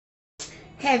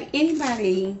Have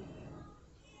anybody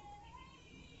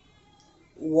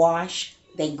washed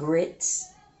their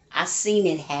grits? I seen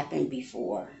it happen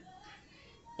before.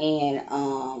 And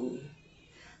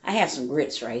I have some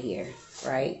grits right here,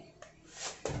 right?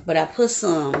 But I put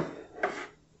some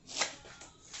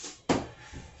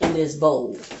in this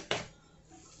bowl,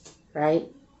 right?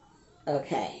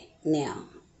 Okay, now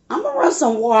I'm gonna run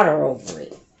some water over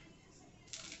it.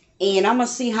 And I'm gonna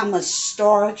see how much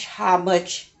starch, how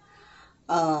much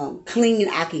clean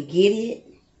I could get it.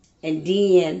 And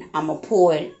then I'm gonna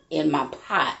pour it in my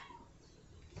pot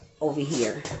over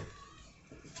here.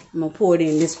 I'm gonna pour it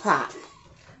in this pot.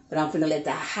 But I'm gonna let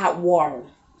the hot water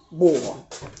boil.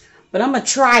 But I'm gonna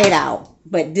try it out.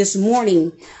 But this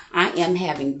morning I am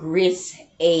having grits,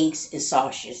 eggs, and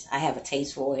sausage. I have a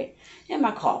taste for it. And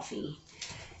my coffee.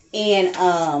 And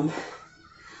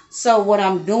so what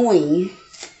I'm doing,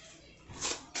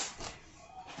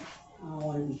 I don't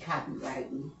want to be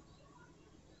copywriting.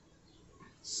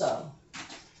 So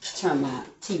turn my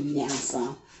TV down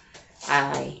some.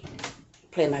 I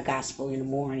play my gospel in the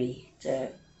morning to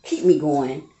keep me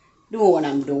going, doing what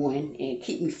I'm doing, and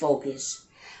keep me focused.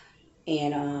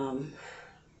 And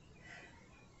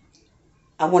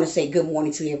I want to say good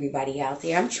morning to everybody out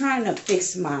there. I'm trying to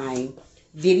fix my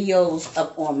videos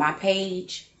up on my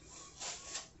page,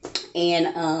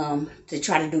 and to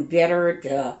try to do better,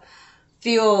 to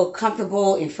feel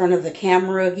comfortable in front of the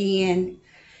camera again,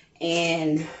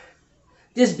 and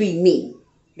just be me.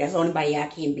 That's the only body I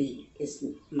can be, is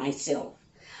myself.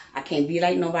 I can't be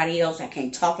like nobody else. I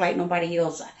can't talk like nobody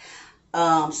else.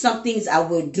 Some things I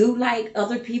would do like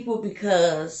other people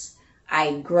because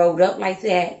I growed up like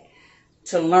that,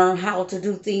 to learn how to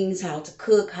do things, how to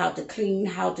cook, how to clean,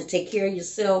 how to take care of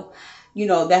yourself. You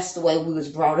know, that's the way we was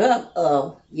brought up,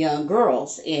 young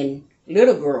girls and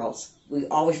little girls. We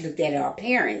always looked at our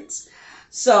parents.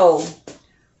 So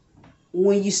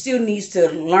when you still need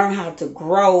to learn how to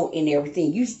grow and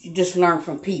everything, you just learn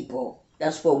from people.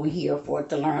 That's what we're here for,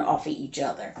 to learn off of each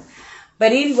other.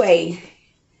 But anyway,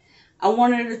 I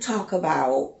wanted to talk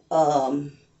about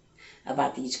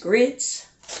these grits.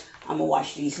 I'm going to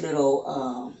wash these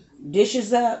little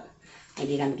dishes up, and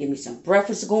then I'm going to get me some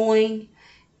breakfast going,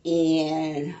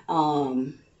 and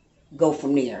go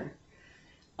from there.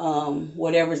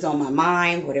 Whatever's on my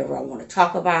mind, whatever I want to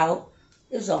talk about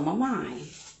is on my mind.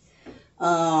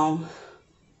 I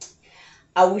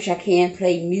wish I can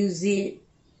play music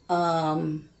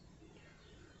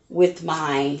with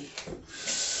my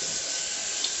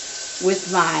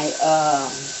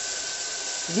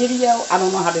video. I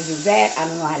don't know how to do that. I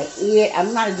don't know how to edit. I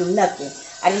don't know how to do nothing.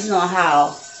 I just know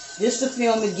how just to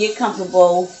film and get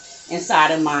comfortable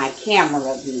inside of my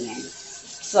camera again.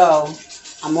 So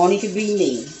I'm only to be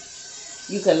me.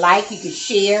 You can like, you can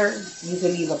share, you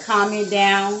can leave a comment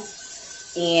down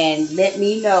and let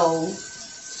me know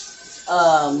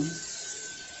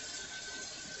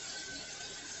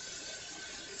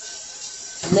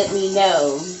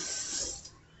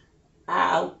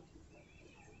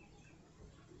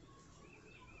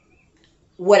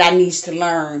what I need to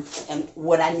learn and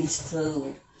what I need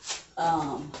to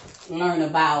learn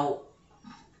about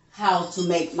how to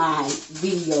make my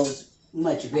videos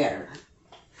much better.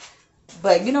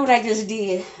 But you know what I just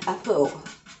did? I put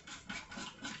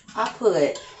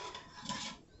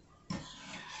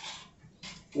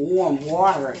warm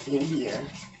water in here.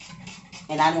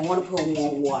 And I don't want to put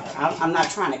warm water. I'm not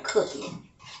trying to cook it.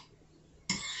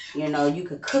 You know, you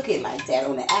could cook it like that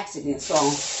on an accident. So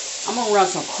I'm going to run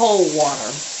some cold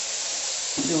water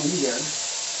through here.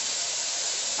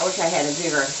 I wish I had a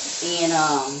bigger. And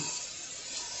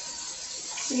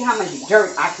see how much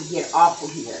dirt I can get off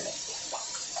of here.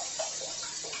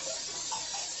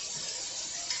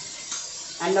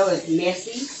 I know it's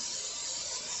messy.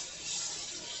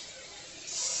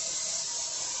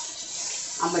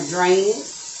 I'm going to drain it.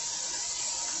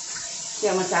 See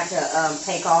how much I can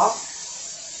take off.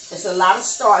 There's a lot of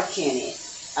starch in it.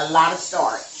 A lot of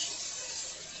starch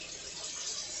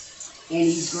in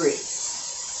these grits.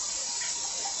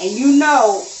 And you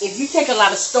know, if you take a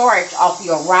lot of starch off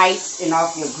your rice and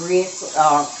off your grits,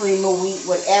 cream of wheat,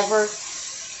 whatever,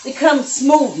 it comes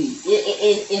smoothie.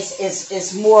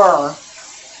 It's more,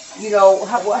 you know,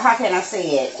 how can I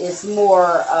say it? It's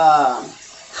more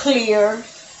clear.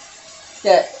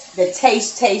 The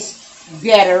taste tastes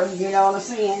better, you know what I'm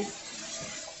saying?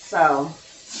 So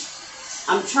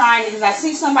I'm trying, because I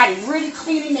see somebody really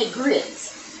cleaning their grits.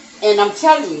 And I'm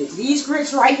telling you, these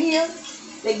grits right here,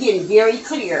 they're getting very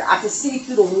clear. I can see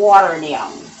through the water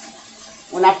now.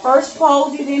 When I first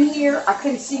pulled it in here, I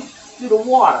couldn't see through the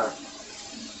water.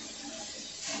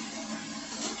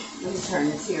 Let me turn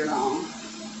this here on.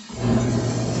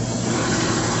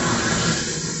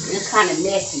 kind of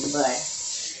messy, but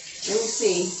let me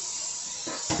see.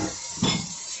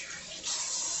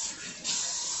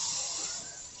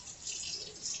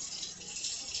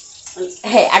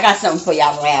 Hey, I got something for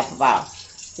y'all to laugh about.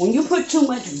 When you put too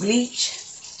much bleach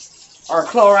or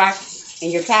Clorox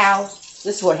in your towels,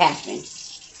 this is what happens.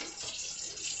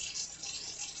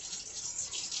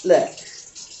 Look,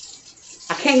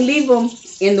 I can't leave them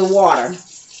in the water.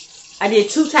 I did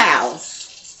 2 towels.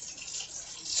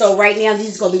 So right now,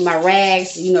 these are going to be my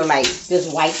rags, you know, like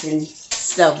just wiping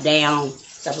stuff down,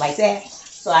 stuff like that.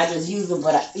 So I just use them,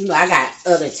 but, I got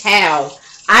other towels.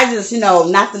 I just,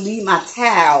 not to leave my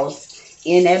towels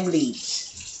in that bleach.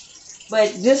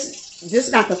 But this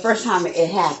is not the first time it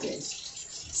happened.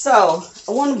 So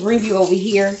I want to bring you over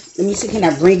here. Let me see, can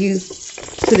I bring you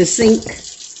to the sink?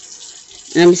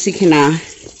 Let me see, can I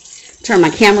turn my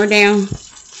camera down?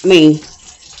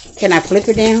 Can I flip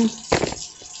it down?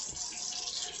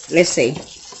 Let's see.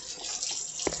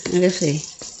 Let's see.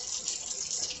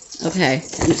 Okay.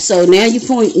 So now you're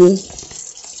pointing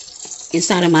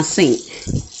inside of my sink.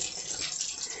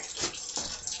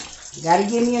 Gotta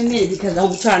give me a minute because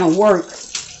I'm trying to work.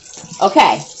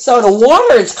 Okay. So the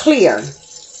water is clear.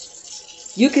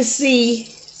 You can see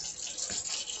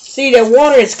that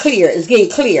water is clear. It's getting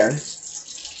clear.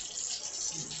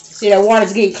 See that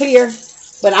water's getting clear?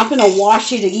 But I'm going to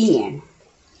wash it again.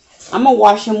 I'm going to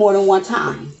wash it more than one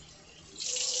time.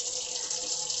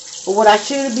 But what I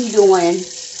should be doing,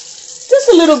 just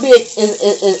a little bit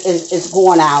is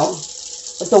going out.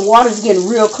 But the water's getting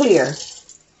real clear.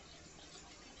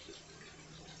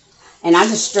 And I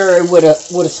just stir it with a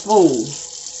spoon.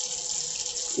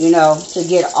 To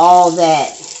get all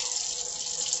that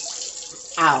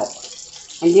out.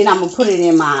 And then I'm going to put it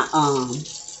in my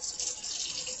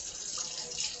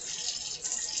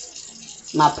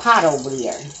my pot over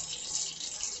there.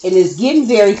 And it's getting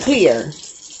very clear.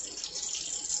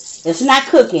 It's not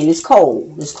cooking. It's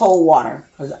cold. It's cold water.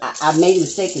 Because I made a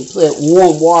mistake and put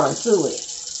warm water to it.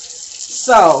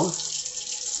 So,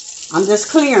 I'm just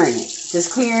clearing it.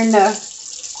 Just clearing the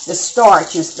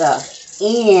starch and stuff.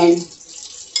 And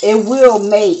it will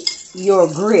make your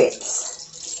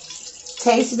grits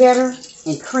taste better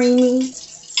and creamy.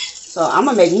 So, I'm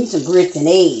going to make me some grits and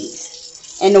eggs.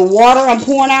 And the water I'm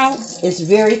pouring out is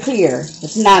very clear.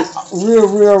 It's not real,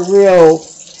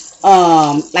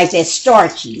 like that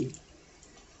starchy.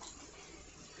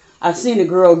 I've seen a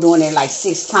girl doing it like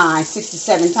 6 to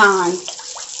 7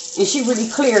 times. And she really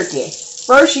cleared it.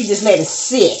 First, she just let it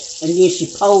sit. And then she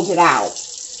pulled it out.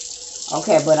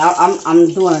 Okay, but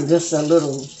I'm doing just a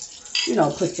little,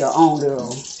 put your own little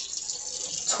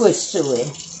twist to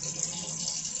it.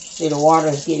 See, the water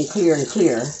is getting clearer and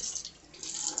clearer.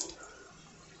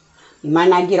 You might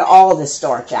not get all the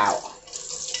starch out,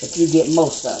 but you get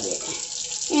most of it.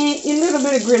 And a little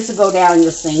bit of grits will go down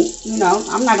your sink.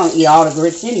 I'm not going to eat all the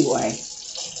grits anyway.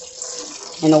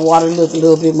 And the water look a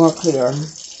little bit more clear.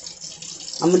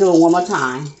 I'm going to do it one more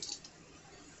time.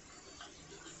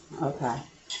 Okay.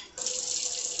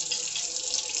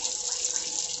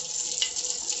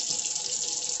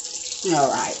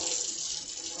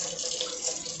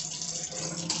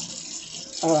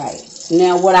 All right.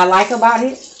 Now, what I like about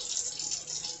it,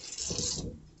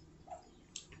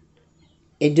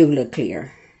 it do look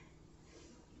clear.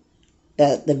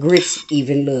 The grits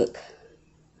even look.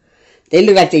 They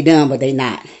look like they done, but they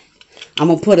not. I'm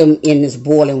gonna put them in this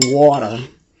boiling water,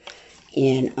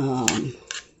 and I'm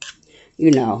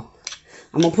gonna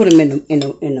put them in the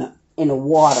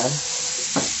water.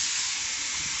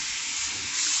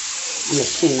 I'm gonna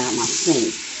clean out my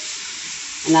sink,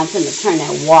 and I'm gonna turn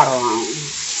that water on.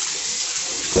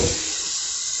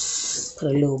 Put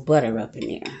a little butter up in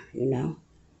there,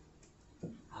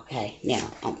 Okay, now,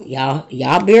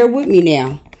 y'all bear with me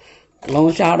now. As long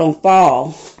as y'all don't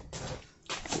fall.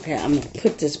 Okay, I'm going to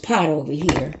put this pot over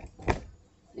here.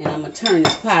 And I'm going to turn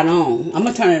this pot on. I'm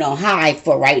going to turn it on high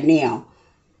for right now.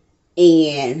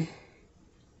 And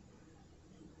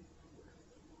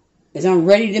as I'm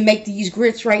ready to make these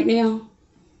grits right now.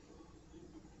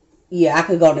 Yeah, I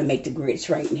could go to make the grits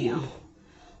right now.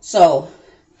 So,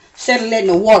 instead of letting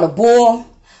the water boil,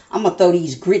 I'm going to throw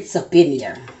these grits up in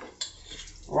there.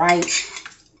 Right?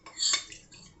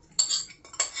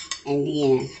 And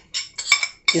then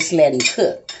just let them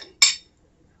cook.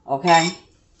 Okay?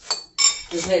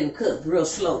 Just let them cook real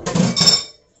slow.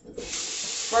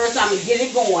 First, I'm going to get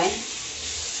it going.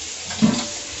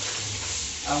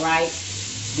 Alright?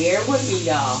 Bear with me,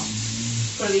 y'all.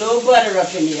 Put a little butter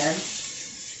up in there.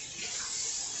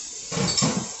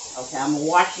 Okay, I'm going to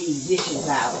wash these dishes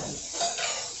out.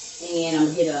 And I'm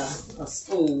going to get a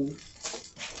spoon.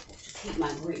 Keep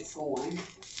my grits going.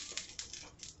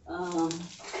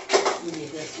 Let me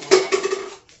get this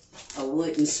one. A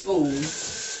wooden spoon.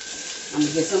 I'm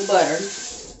gonna get some butter.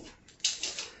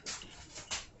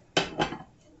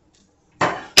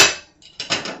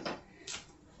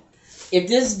 If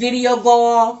this video go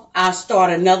off, I'll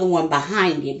start another one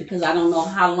behind it because I don't know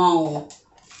how long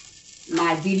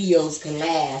my videos can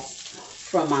last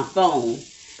from my phone.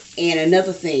 And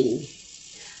another thing,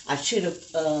 I should have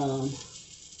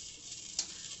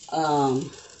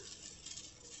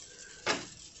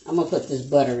I'm gonna put this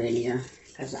butter in here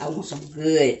because I want some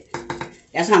good.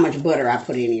 That's how much butter I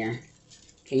put in here.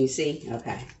 Can you see?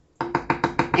 Okay.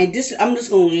 And this, I'm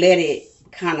just gonna let it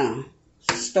kind of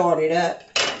start it up,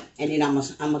 and then I'm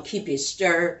gonna keep it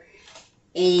stirred.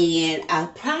 And I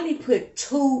probably put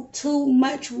too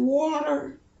much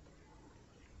water.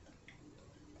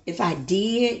 If I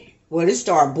did, well, it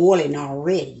started boiling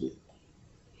already.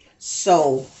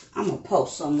 So I'm gonna pour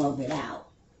some of it out,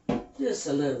 just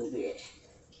a little bit.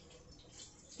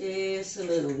 Just a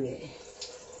little bit.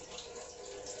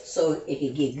 So it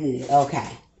can get good. Okay.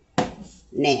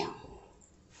 Now,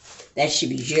 that should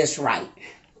be just right.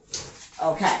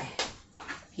 Okay.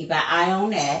 Keep an eye on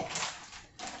that.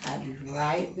 I'll be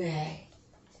right back.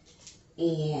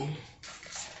 And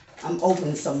I'm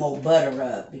opening some more butter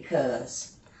up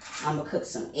because I'm going to cook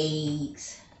some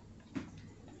eggs.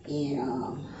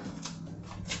 And,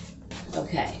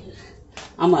 okay.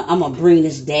 I'm gonna bring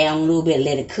this down a little bit,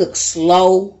 let it cook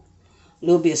slow, a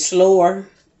little bit slower.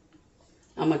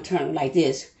 I'm gonna turn it like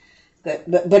this. But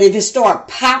if it start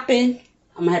popping,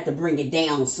 I'm gonna have to bring it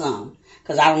down some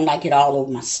because I don't like it all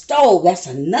over my stove. That's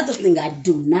another thing I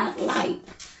do not like.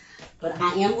 But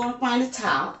I am gonna find a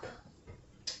top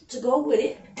to go with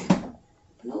it.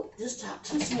 Nope, this top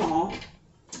too small.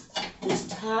 This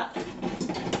top,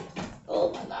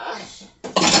 oh my gosh.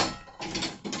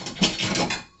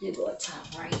 Here go a top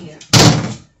right here.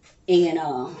 And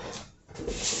I'm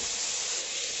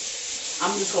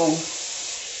just gonna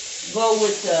go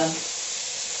with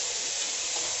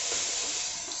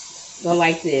go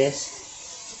like this.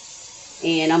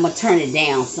 And I'm gonna turn it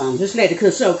down some. Just let it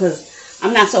cook so, because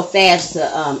I'm not so fast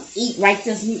to eat right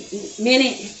this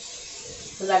minute.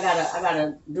 Because I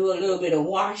gotta do a little bit of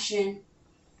washing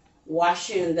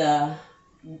the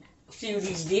few of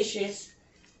these dishes.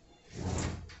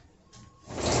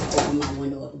 Open my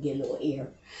window up and get a little air.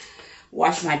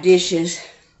 Wash my dishes.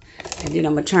 And then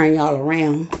I'm going to turn y'all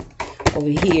around over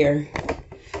here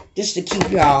just to keep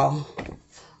y'all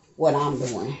what I'm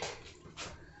doing.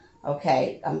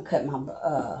 Okay, I'm cutting my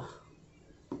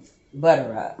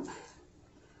butter up.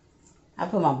 I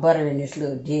put my butter in this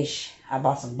little dish. I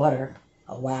bought some butter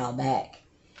a while back.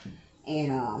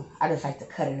 And I just like to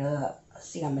cut it up.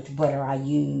 See how much butter I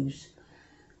use.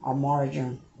 Or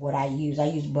margarine, what I use. I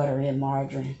use butter and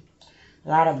margarine. A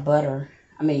lot of butter,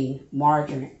 butter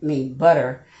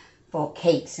for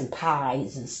cakes and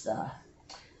pies and stuff.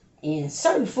 And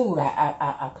certain food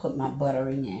I put my butter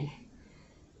in.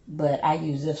 But I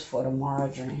use this for the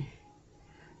margarine.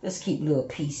 Just keep little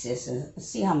pieces and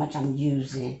see how much I'm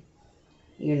using,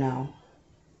 you know.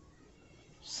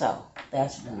 So,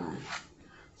 that's done.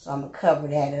 So, I'm going to cover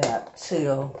that up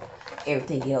till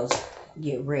everything else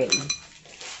get ready.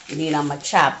 And then I'm going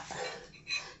to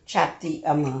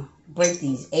I'm going to break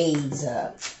these eggs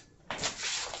up.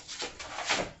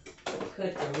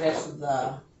 Put the rest of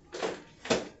the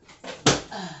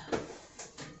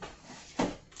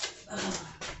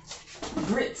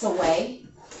grits away.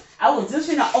 I was just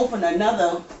going to open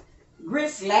another.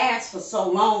 Grits last for so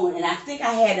long, and I think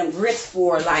I had them grits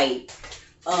for like,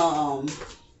 I'm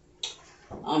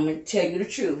going to tell you the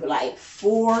truth, like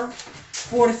 4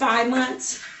 to 5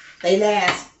 months. They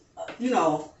last, you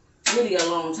know, really a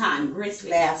long time. Grits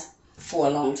last for a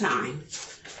long time.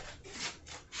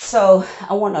 So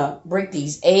I want to break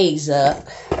these eggs up.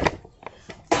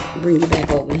 Bring you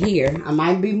back over here. I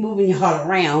might be moving y'all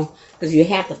around because you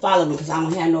have to follow me because I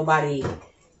don't have nobody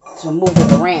to move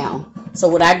it around. So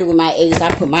what I do with my eggs,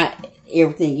 I put my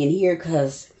everything in here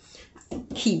because I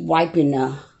keep wiping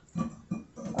the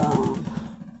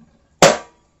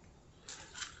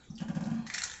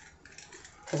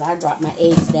because I drop my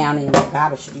eggs down in the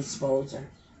garbage disposer.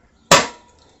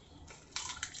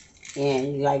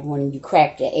 And like when you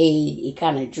crack the egg, it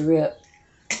kind of drip.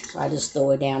 So I just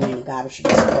throw it down in the garbage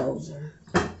disposer.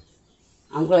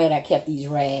 I'm glad I kept these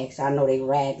rags. I know they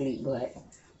raggedy, but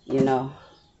you know,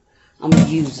 I'm gonna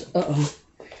use. I'm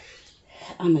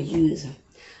gonna use them.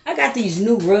 I got these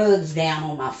new rugs down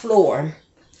on my floor,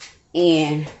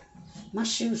 and my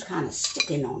shoes kind of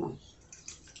sticking on them.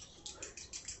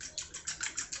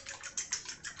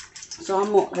 So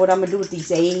what I'm gonna do with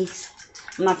these eggs?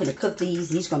 I'm not gonna cook these.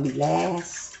 These gonna be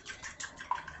last.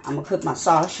 I'm going to cook my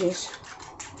sausages.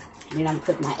 Then I'm going to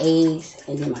cook my eggs.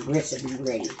 And then my grits will be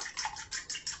ready.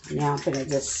 Now I'm going to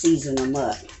just season them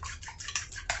up.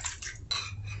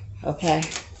 Okay.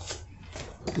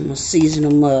 I'm going to season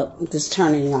them up. Just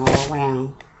turning it all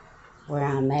around where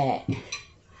I'm at.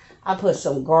 I put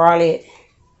some garlic.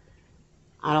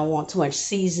 I don't want too much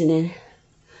seasoning.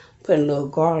 Put a little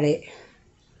garlic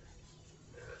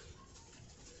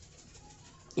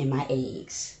in my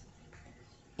eggs.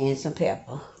 And some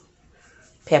pepper.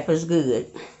 Pepper's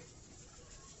good.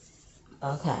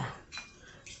 Okay.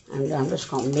 And I'm just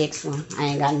going to mix them. I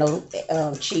ain't got no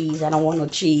cheese. I don't want no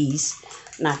cheese.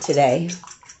 Not today.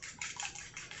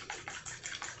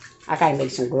 I got to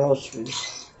make some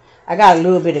groceries. I got a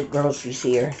little bit of groceries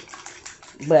here.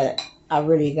 But I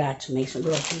really got to make some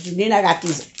groceries. And then I got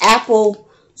these apple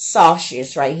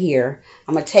sausages right here.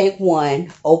 I'm going to take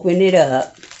one, open it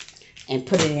up, and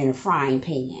put it in a frying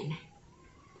pan.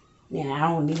 Now, I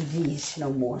don't need these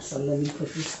no more, so let me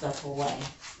put this stuff away.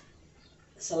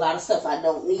 There's a lot of stuff I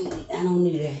don't need. I don't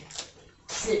need it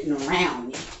sitting around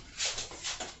me.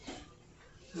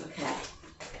 Okay.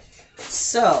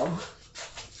 So,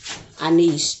 I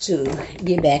need to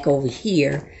get back over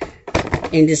here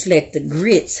and just let the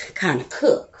grits kind of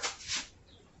cook.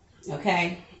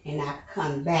 Okay? And I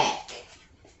come back.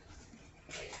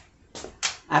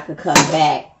 I could come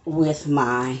back with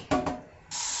my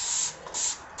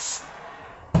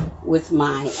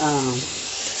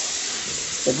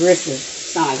the grits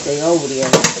sound like they over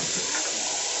there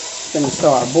gonna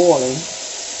start boiling,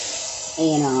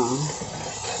 and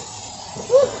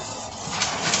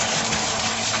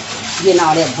getting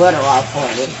all that butter off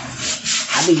of it.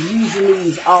 I've been using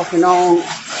these off and on,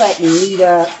 cutting meat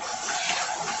up,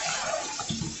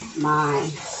 my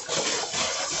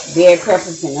bell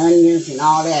peppers and onions and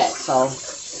all that, so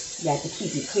you got to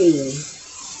keep it clean.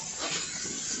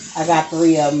 I got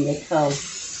 3 of them that come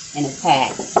in a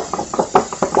pack.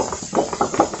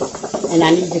 And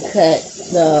I need to cut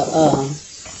the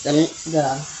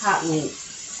hot link.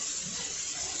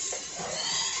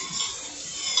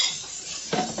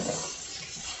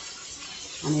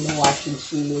 I need to wash these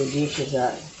 2 little dishes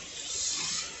up.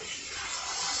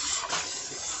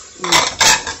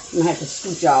 I'm going to have to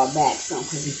scoot y'all back some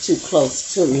because it's too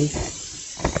close to me.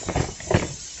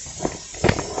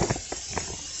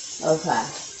 Okay.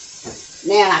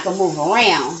 Now I can move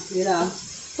around, you know.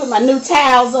 Put my new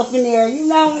towels up in there, you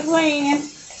know what I'm saying?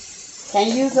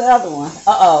 Can't use the other one.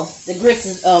 Uh-oh. The grits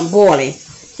is boiling.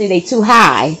 See, they too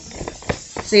high.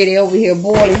 See, they over here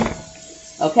boiling.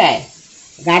 Okay.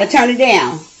 I gotta turn it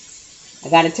down. I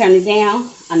gotta turn it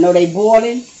down. I know they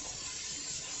boiling.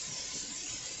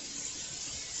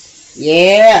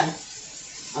 Yeah.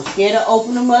 I'm scared to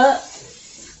open them up.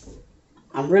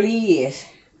 I really is.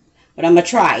 But I'm gonna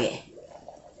try it.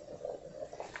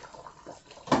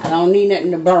 I don't need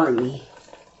nothing to burn me.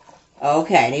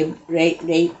 Okay,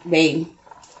 they.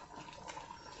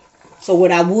 So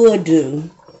what I would do,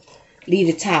 leave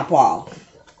the top off.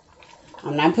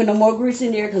 I'm not putting no more grease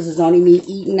in there because it's only me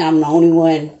eating. I'm the only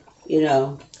one, you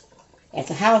know, at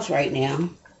the house right now.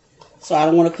 So I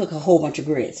don't want to cook a whole bunch of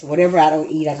grits. Whatever I don't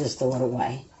eat, I just throw it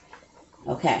away.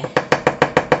 Okay.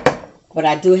 But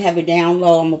I do have it down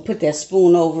low. I'm going to put that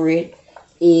spoon over it.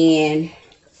 And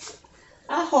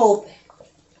I hope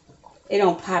it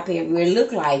don't pop everywhere. It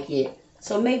look like it.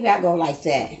 So maybe I go like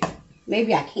that.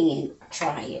 Maybe I can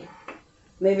try it.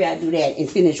 Maybe I do that and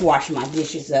finish washing my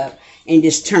dishes up and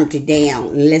just turn it down.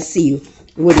 And let's see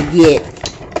what it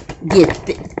get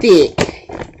thick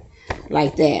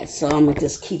like that. So I'm going to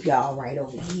just keep y'all right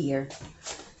over here.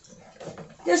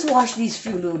 Just wash these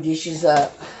few little dishes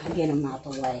up and get them out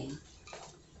the way.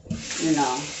 You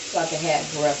know, so I can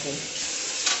have breakfast.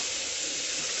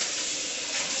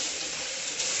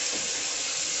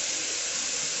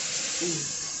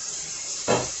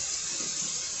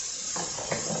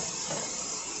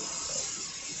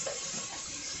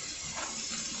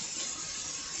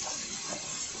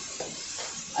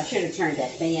 I should have turned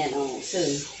that fan on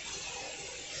too.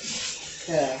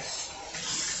 Cause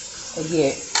I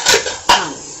get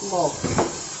smoke.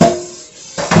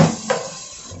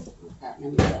 Let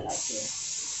me do it like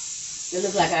this. It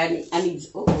looks like I need.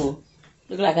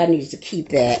 Look like I need to keep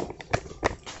that.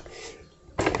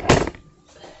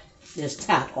 This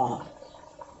top off.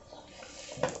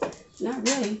 Not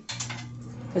really,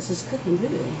 because it's cooking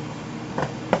good.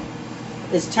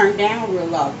 It's turned down real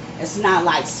low. It's not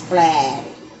like splat.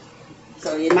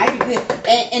 So it might be good.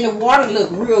 And the water look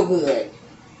real good.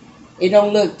 It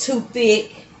don't look too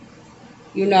thick.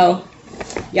 You know,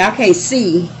 y'all can't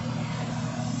see.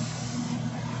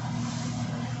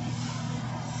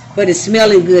 but it's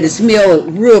smelling good. It smells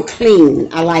real clean.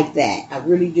 I like that. I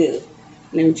really do.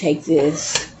 Let me take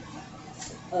this,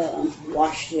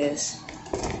 wash this.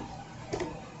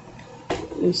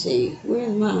 Let me see.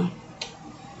 Where's my...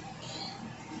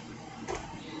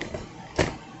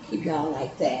 Keep y'all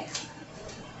like that.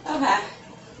 Okay.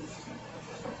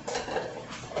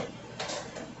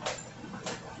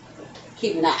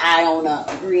 Keeping an eye on the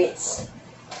grits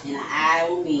and an eye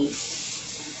on me.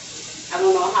 I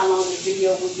don't know how long this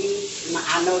video will be.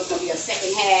 I know it's going to be a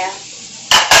second half.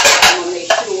 I want to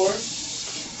make sure.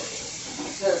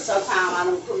 Because sometimes I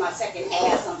don't put my second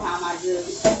half, sometimes I do.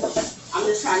 I'm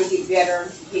just trying to get better,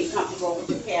 get comfortable with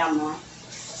the camera.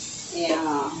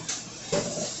 And,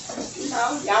 you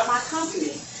know, y'all my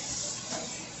company.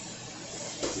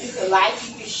 You can like,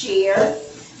 you can share.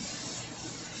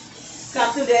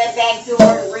 Come through that back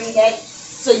door and ring that,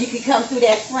 so you can come through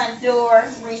that front door,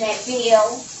 ring that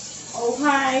bell.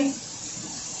 Okay?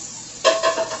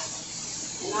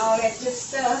 And all that good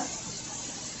stuff.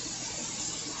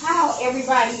 How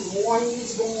everybody's morning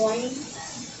is going.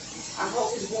 I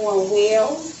hope it's going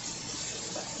well.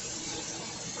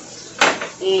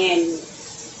 And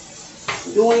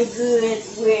doing good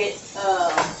with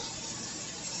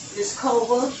this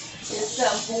COVID and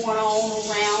stuff going on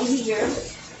around here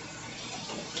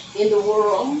in the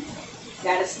world.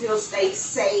 Gotta still stay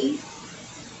safe.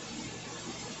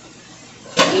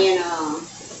 And,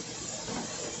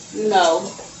 you know,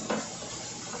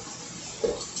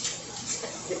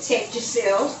 protect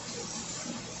yourself.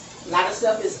 A lot of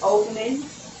stuff is opening.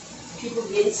 People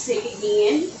getting sick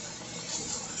again.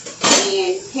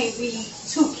 And can't be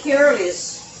too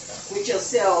careless with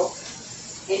yourself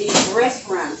in these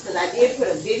restaurants. Because I did put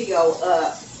a video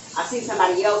up. I seen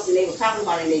somebody else and they were talking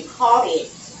about it and they caught it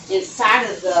inside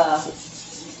of the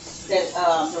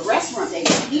restaurant they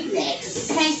were eating at. Because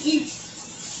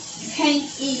you can't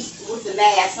eat with the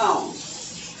mask on.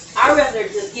 I'd rather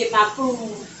just get my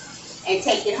food and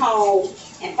take it home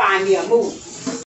and find me a movie.